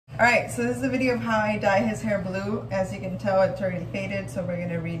Alright, so this is a video of how I dye his hair blue. As you can tell, it's already faded, so we're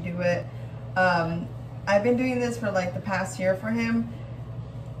gonna redo it. I've been doing this for like the past year for him.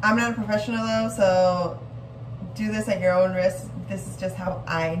 I'm not a professional though, so do this at your own risk. This is just how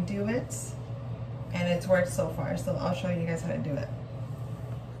I do it, and it's worked so far, so I'll show you guys how to do it.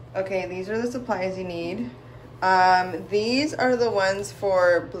 Okay, these are the supplies you need. These are the ones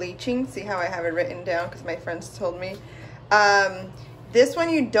for bleaching. See how I have it written down because my friends told me. This one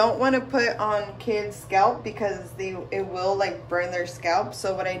you don't want to put on kids' scalp because it will like burn their scalp.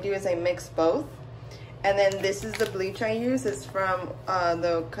 So what I do is I mix both. And then this is the bleach I use. It's from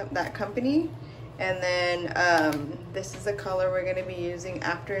that company. And then this is the color we're going to be using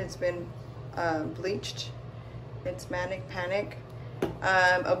after it's been bleached. It's Manic Panic.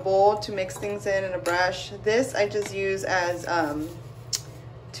 A bowl to mix things in and a brush. This I just use as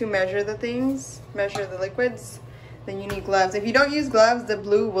to measure the things, measure the liquids. Then you need gloves. If you don't use gloves, the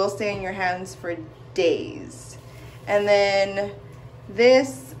blue will stay in your hands for days. And then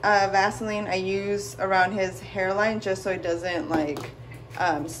this Vaseline I use around his hairline just so it doesn't like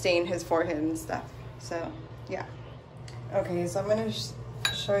stain his forehead and stuff. So yeah. Okay, so I'm gonna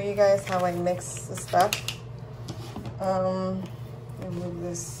show you guys how I mix the stuff. Remove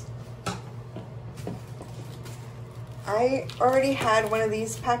this. I already had one of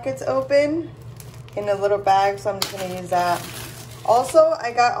these packets open in a little bag, so I'm just gonna use that. Also,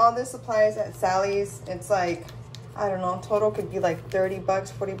 I got all the supplies at Sally's. It's like, I don't know, total could be like 30 bucks,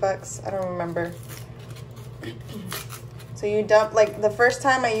 40 bucks. I don't remember. So you dump, like the first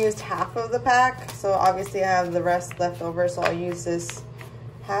time I used half of the pack, so obviously I have the rest left over, so I'll use this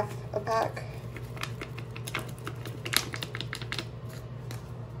half a pack.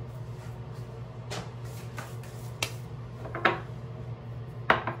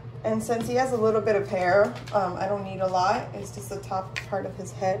 And since he has a little bit of hair, I don't need a lot. It's just the top part of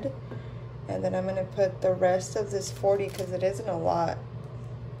his head. And then I'm gonna put the rest of this 40 because it isn't a lot.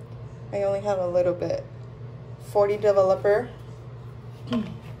 I only have a little bit. 40 developer.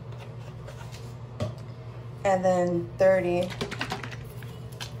 And then 30.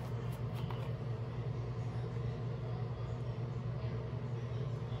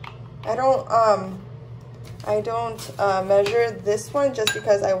 I don't measure this one just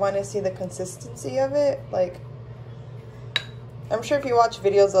because I want to see the consistency of it. Like, I'm sure if you watch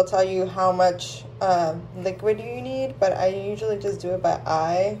videos, they'll tell you how much liquid you need, but I usually just do it by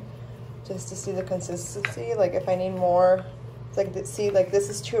eye just to see the consistency. Like if I need more, it's like, see, like this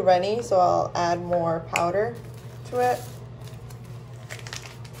is too runny, so I'll add more powder to it.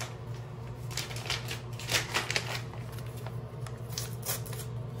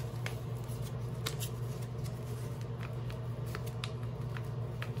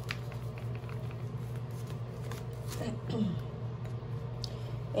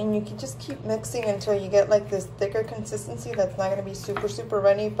 And you can just keep mixing until you get like this thicker consistency that's not gonna be super, super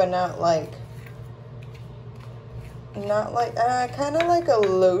runny, but not like kind of like a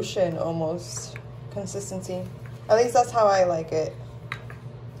lotion almost consistency. At least that's how I like it.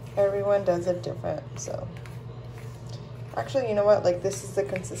 Everyone does it different, so. Actually, you know what? Like this is the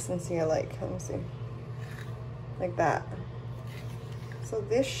consistency I like. Let me see. Like that. So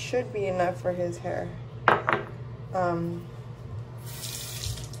this should be enough for his hair.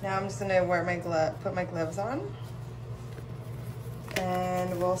 Now I'm just gonna put my gloves on,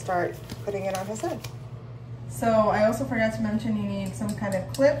 and we'll start putting it on his head. So I also forgot to mention you need some kind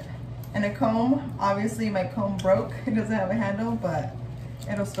of clip and a comb. Obviously my comb broke, it doesn't have a handle, but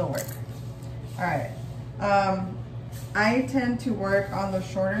it'll still work. All right, I tend to work on the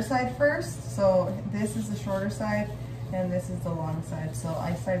shorter side first. So this is the shorter side and this is the long side. So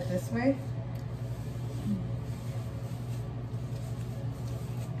I start this way.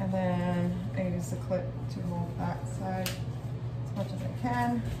 And then I use the clip to hold that side as much as I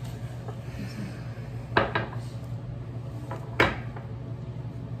can.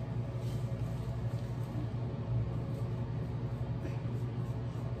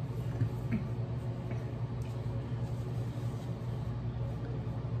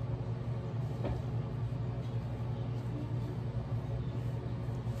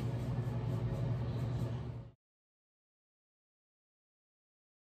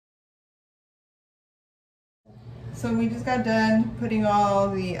 So we just got done putting all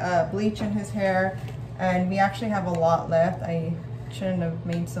the bleach in his hair, and we actually have a lot left. I shouldn't have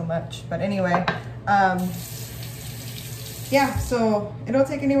made so much, but anyway, yeah, so it'll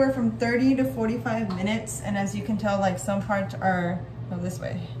take anywhere from 30 to 45 minutes, and as you can tell, like some parts are, this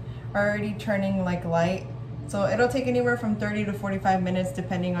way, are already turning like light. So it'll take anywhere from 30 to 45 minutes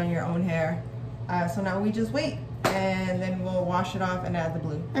depending on your own hair. So now we just wait. and then we'll wash it off and add the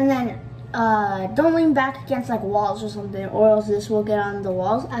blue. And then don't lean back against like walls or something, or else this will get on the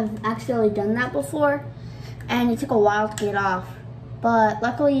walls. I've accidentally done that before, and it took a while to get off. But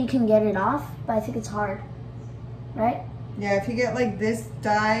luckily you can get it off, but I think it's hard, right? Yeah, if you get like this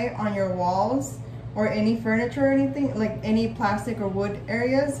dye on your walls or any furniture or anything, like any plastic or wood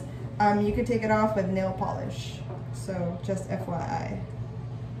areas, you can take it off with nail polish. So just FYI.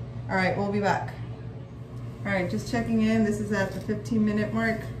 All right, we'll be back. All right, just checking in. This is at the 15-minute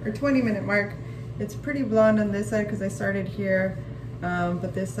mark or 20-minute mark. It's pretty blonde on this side because I started here,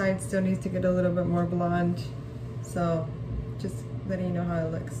 but this side still needs to get a little bit more blonde. So just letting you know how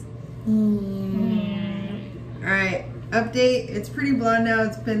it looks. All right, update. It's pretty blonde now.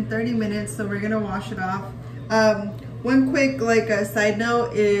 It's been 30 minutes, so we're gonna wash it off. One quick side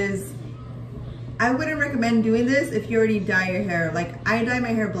note is I wouldn't recommend doing this if you already dye your hair. Like I dye my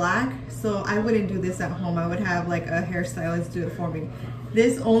hair black, so I wouldn't do this at home. I would have like a hairstylist do it for me.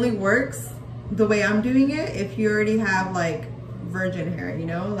 This only works the way I'm doing it if you already have like virgin hair, you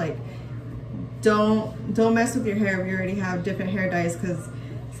know? Like don't mess with your hair if you already have different hair dyes, because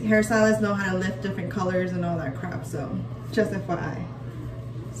hairstylists know how to lift different colors and all that crap. So just FYI.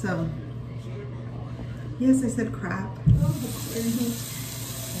 So yes, I said crap.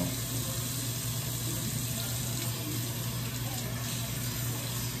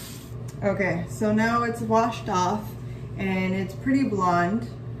 Okay, so now it's washed off and it's pretty blonde.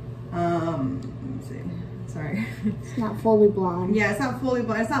 Let's see. Sorry. It's not fully blonde. Yeah, it's not fully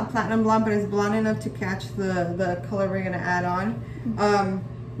blonde. It's not platinum blonde, but it's blonde enough to catch the color we're gonna add on.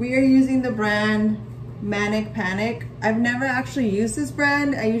 We are using the brand Manic Panic. I've never actually used this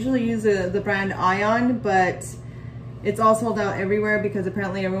brand. I usually use the brand Ion, but it's all sold out everywhere because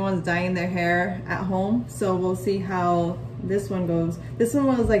apparently everyone's dyeing their hair at home. So we'll see how this one goes. This one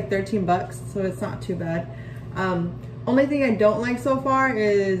was like 13 bucks, so it's not too bad. Only thing I don't like so far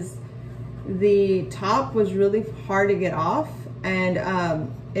is the top was really hard to get off, and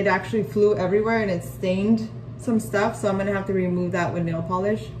it actually flew everywhere and it stained some stuff, so I'm gonna have to remove that with nail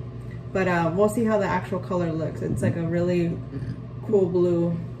polish. But we'll see how the actual color looks. It's like a really cool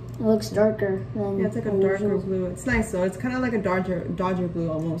blue. It looks darker than yeah, it's like a darker blue. It's nice though. It's kind of like a Dodger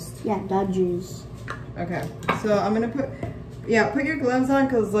blue almost. Yeah, Dodgers. Okay, so I'm gonna put your gloves on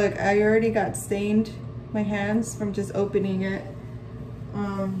because like I already got stained my hands from just opening it.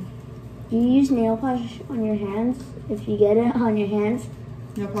 Do you use nail polish on your hands if you get it on your hands?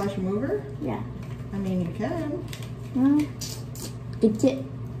 Nail polish remover? Yeah. I mean, you can. No. Good tip.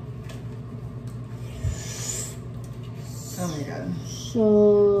 Oh my god.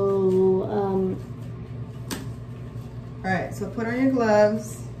 So, Alright, so put on your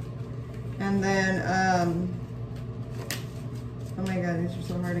gloves. And then, oh my god, these are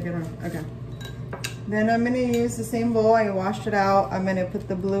so hard to get on. Okay. Then I'm going to use the same bowl. I washed it out. I'm going to put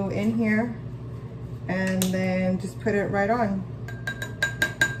the blue in here. And then just put it right on.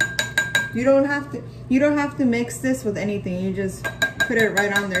 You don't have to mix this with anything. You just put it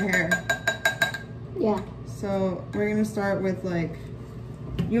right on their hair. Yeah. So we're gonna start with like,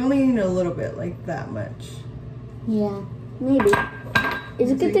 you only need a little bit, like that much. Yeah, maybe.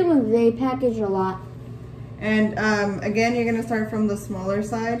 It's a good thing when they package a lot. And again, you're gonna start from the smaller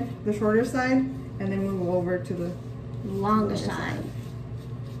side, the shorter side, and then move over to the longer side.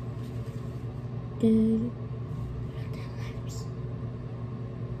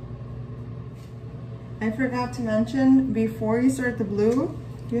 I forgot to mention, before you start the blue,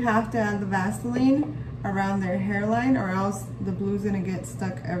 you have to add the Vaseline around their hairline, or else the blue's gonna get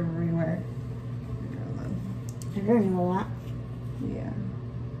stuck everywhere. I didn't know that. Yeah.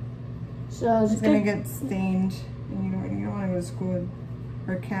 So it's gonna get stained, and you don't want to go to school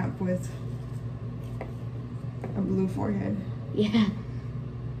or camp with a blue forehead. Yeah.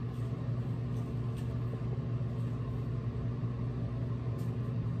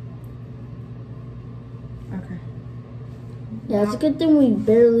 Okay. Yeah, it's a good thing we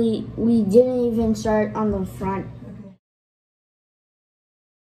didn't even start on the front. Okay.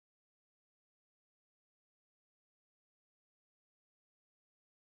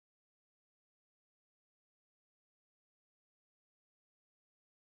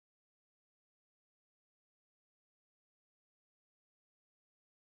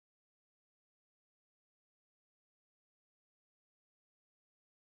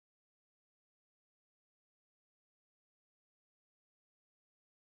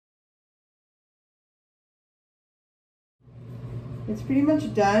 It's pretty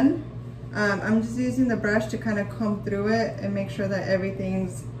much done. I'm just using the brush to kind of comb through it and make sure that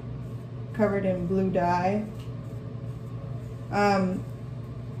everything's covered in blue dye.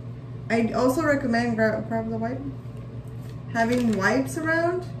 I I also recommend grab the wipe. Having wipes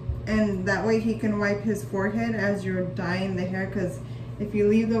around, and that way he can wipe his forehead as you're dyeing the hair, because if you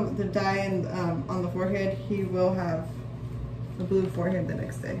leave the dye on the forehead, he will have a blue forehead the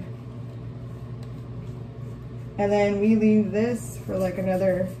next day. And then we leave this for like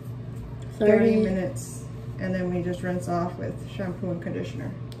another 30 minutes, and then we just rinse off with shampoo and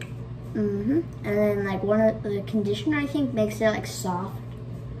conditioner. And then like one of the conditioner, I think, makes it like soft.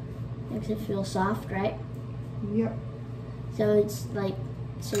 Makes it feel soft, right? Yep. So it's like,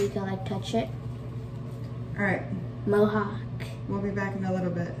 so you can like touch it. All right. Mohawk. We'll be back in a little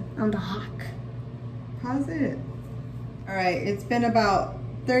bit. On the hawk. Pause it. All right, it's been about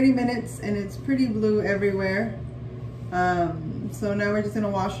 30 minutes and it's pretty blue everywhere. So now we're just gonna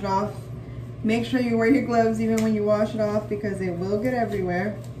wash it off. Make sure you wear your gloves even when you wash it off, because it will get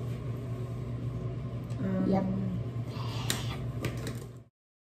everywhere. Yep.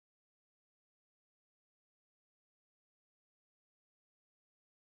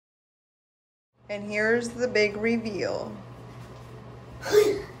 And here's the big reveal.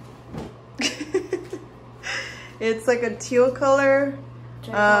 It's like a teal color.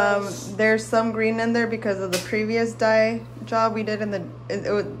 There's some green in there because of the previous dye job we did in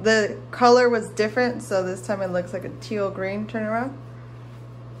the color was different, so this time it looks like a teal green. Turn around.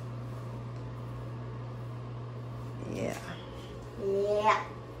 Yeah. Yeah.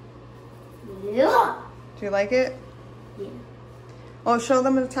 Yeah. Do you like it? Yeah. Oh, show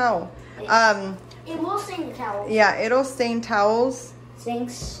them the towel. It will stain the towel. Yeah, it'll stain towels.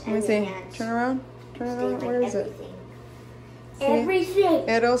 Sinks Let me and see. hands. Turn around. Turn around. Stain, Where like, is everything. it? Everything.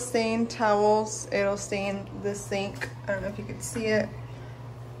 It'll stain towels. It'll stain the sink. I don't know if you can see it.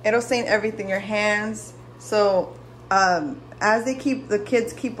 It'll stain everything. Your hands. So as the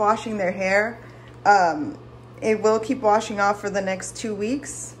kids keep washing their hair, it will keep washing off for the next 2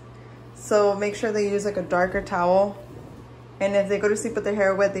 weeks. So make sure they use like a darker towel. And if they go to sleep with their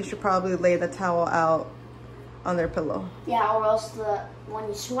hair wet, they should probably lay the towel out on their pillow. Yeah, or else when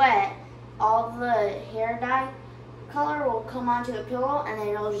you sweat, all the hair dye color will come onto the pillow, and then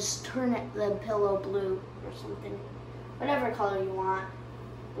it'll just turn the pillow blue or something. Whatever color you want.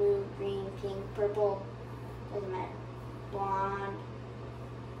 Blue, green, pink, purple. Doesn't matter. Blonde.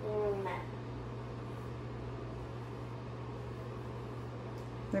 Doesn't really matter.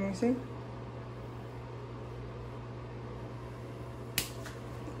 Let me see.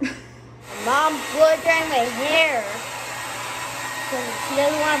 Mom blow drying my hair because she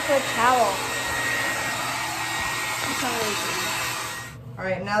doesn't want to put a towel. For some reason. All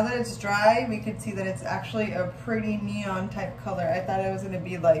right, now that it's dry, we can see that it's actually a pretty neon type color. I thought it was gonna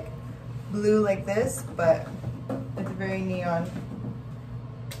be like blue like this, but it's very neon.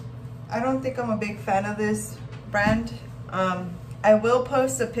 I don't think I'm a big fan of this brand. I will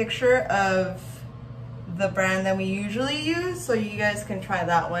post a picture of the brand that we usually use, so you guys can try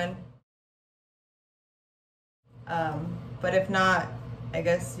that one. But if not, I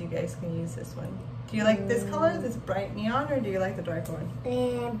guess you guys can use this one. Do you like this color, this bright neon, or do you like the dark one?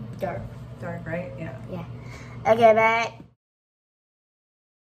 And dark. Dark, right? Yeah. Yeah. Okay, bye.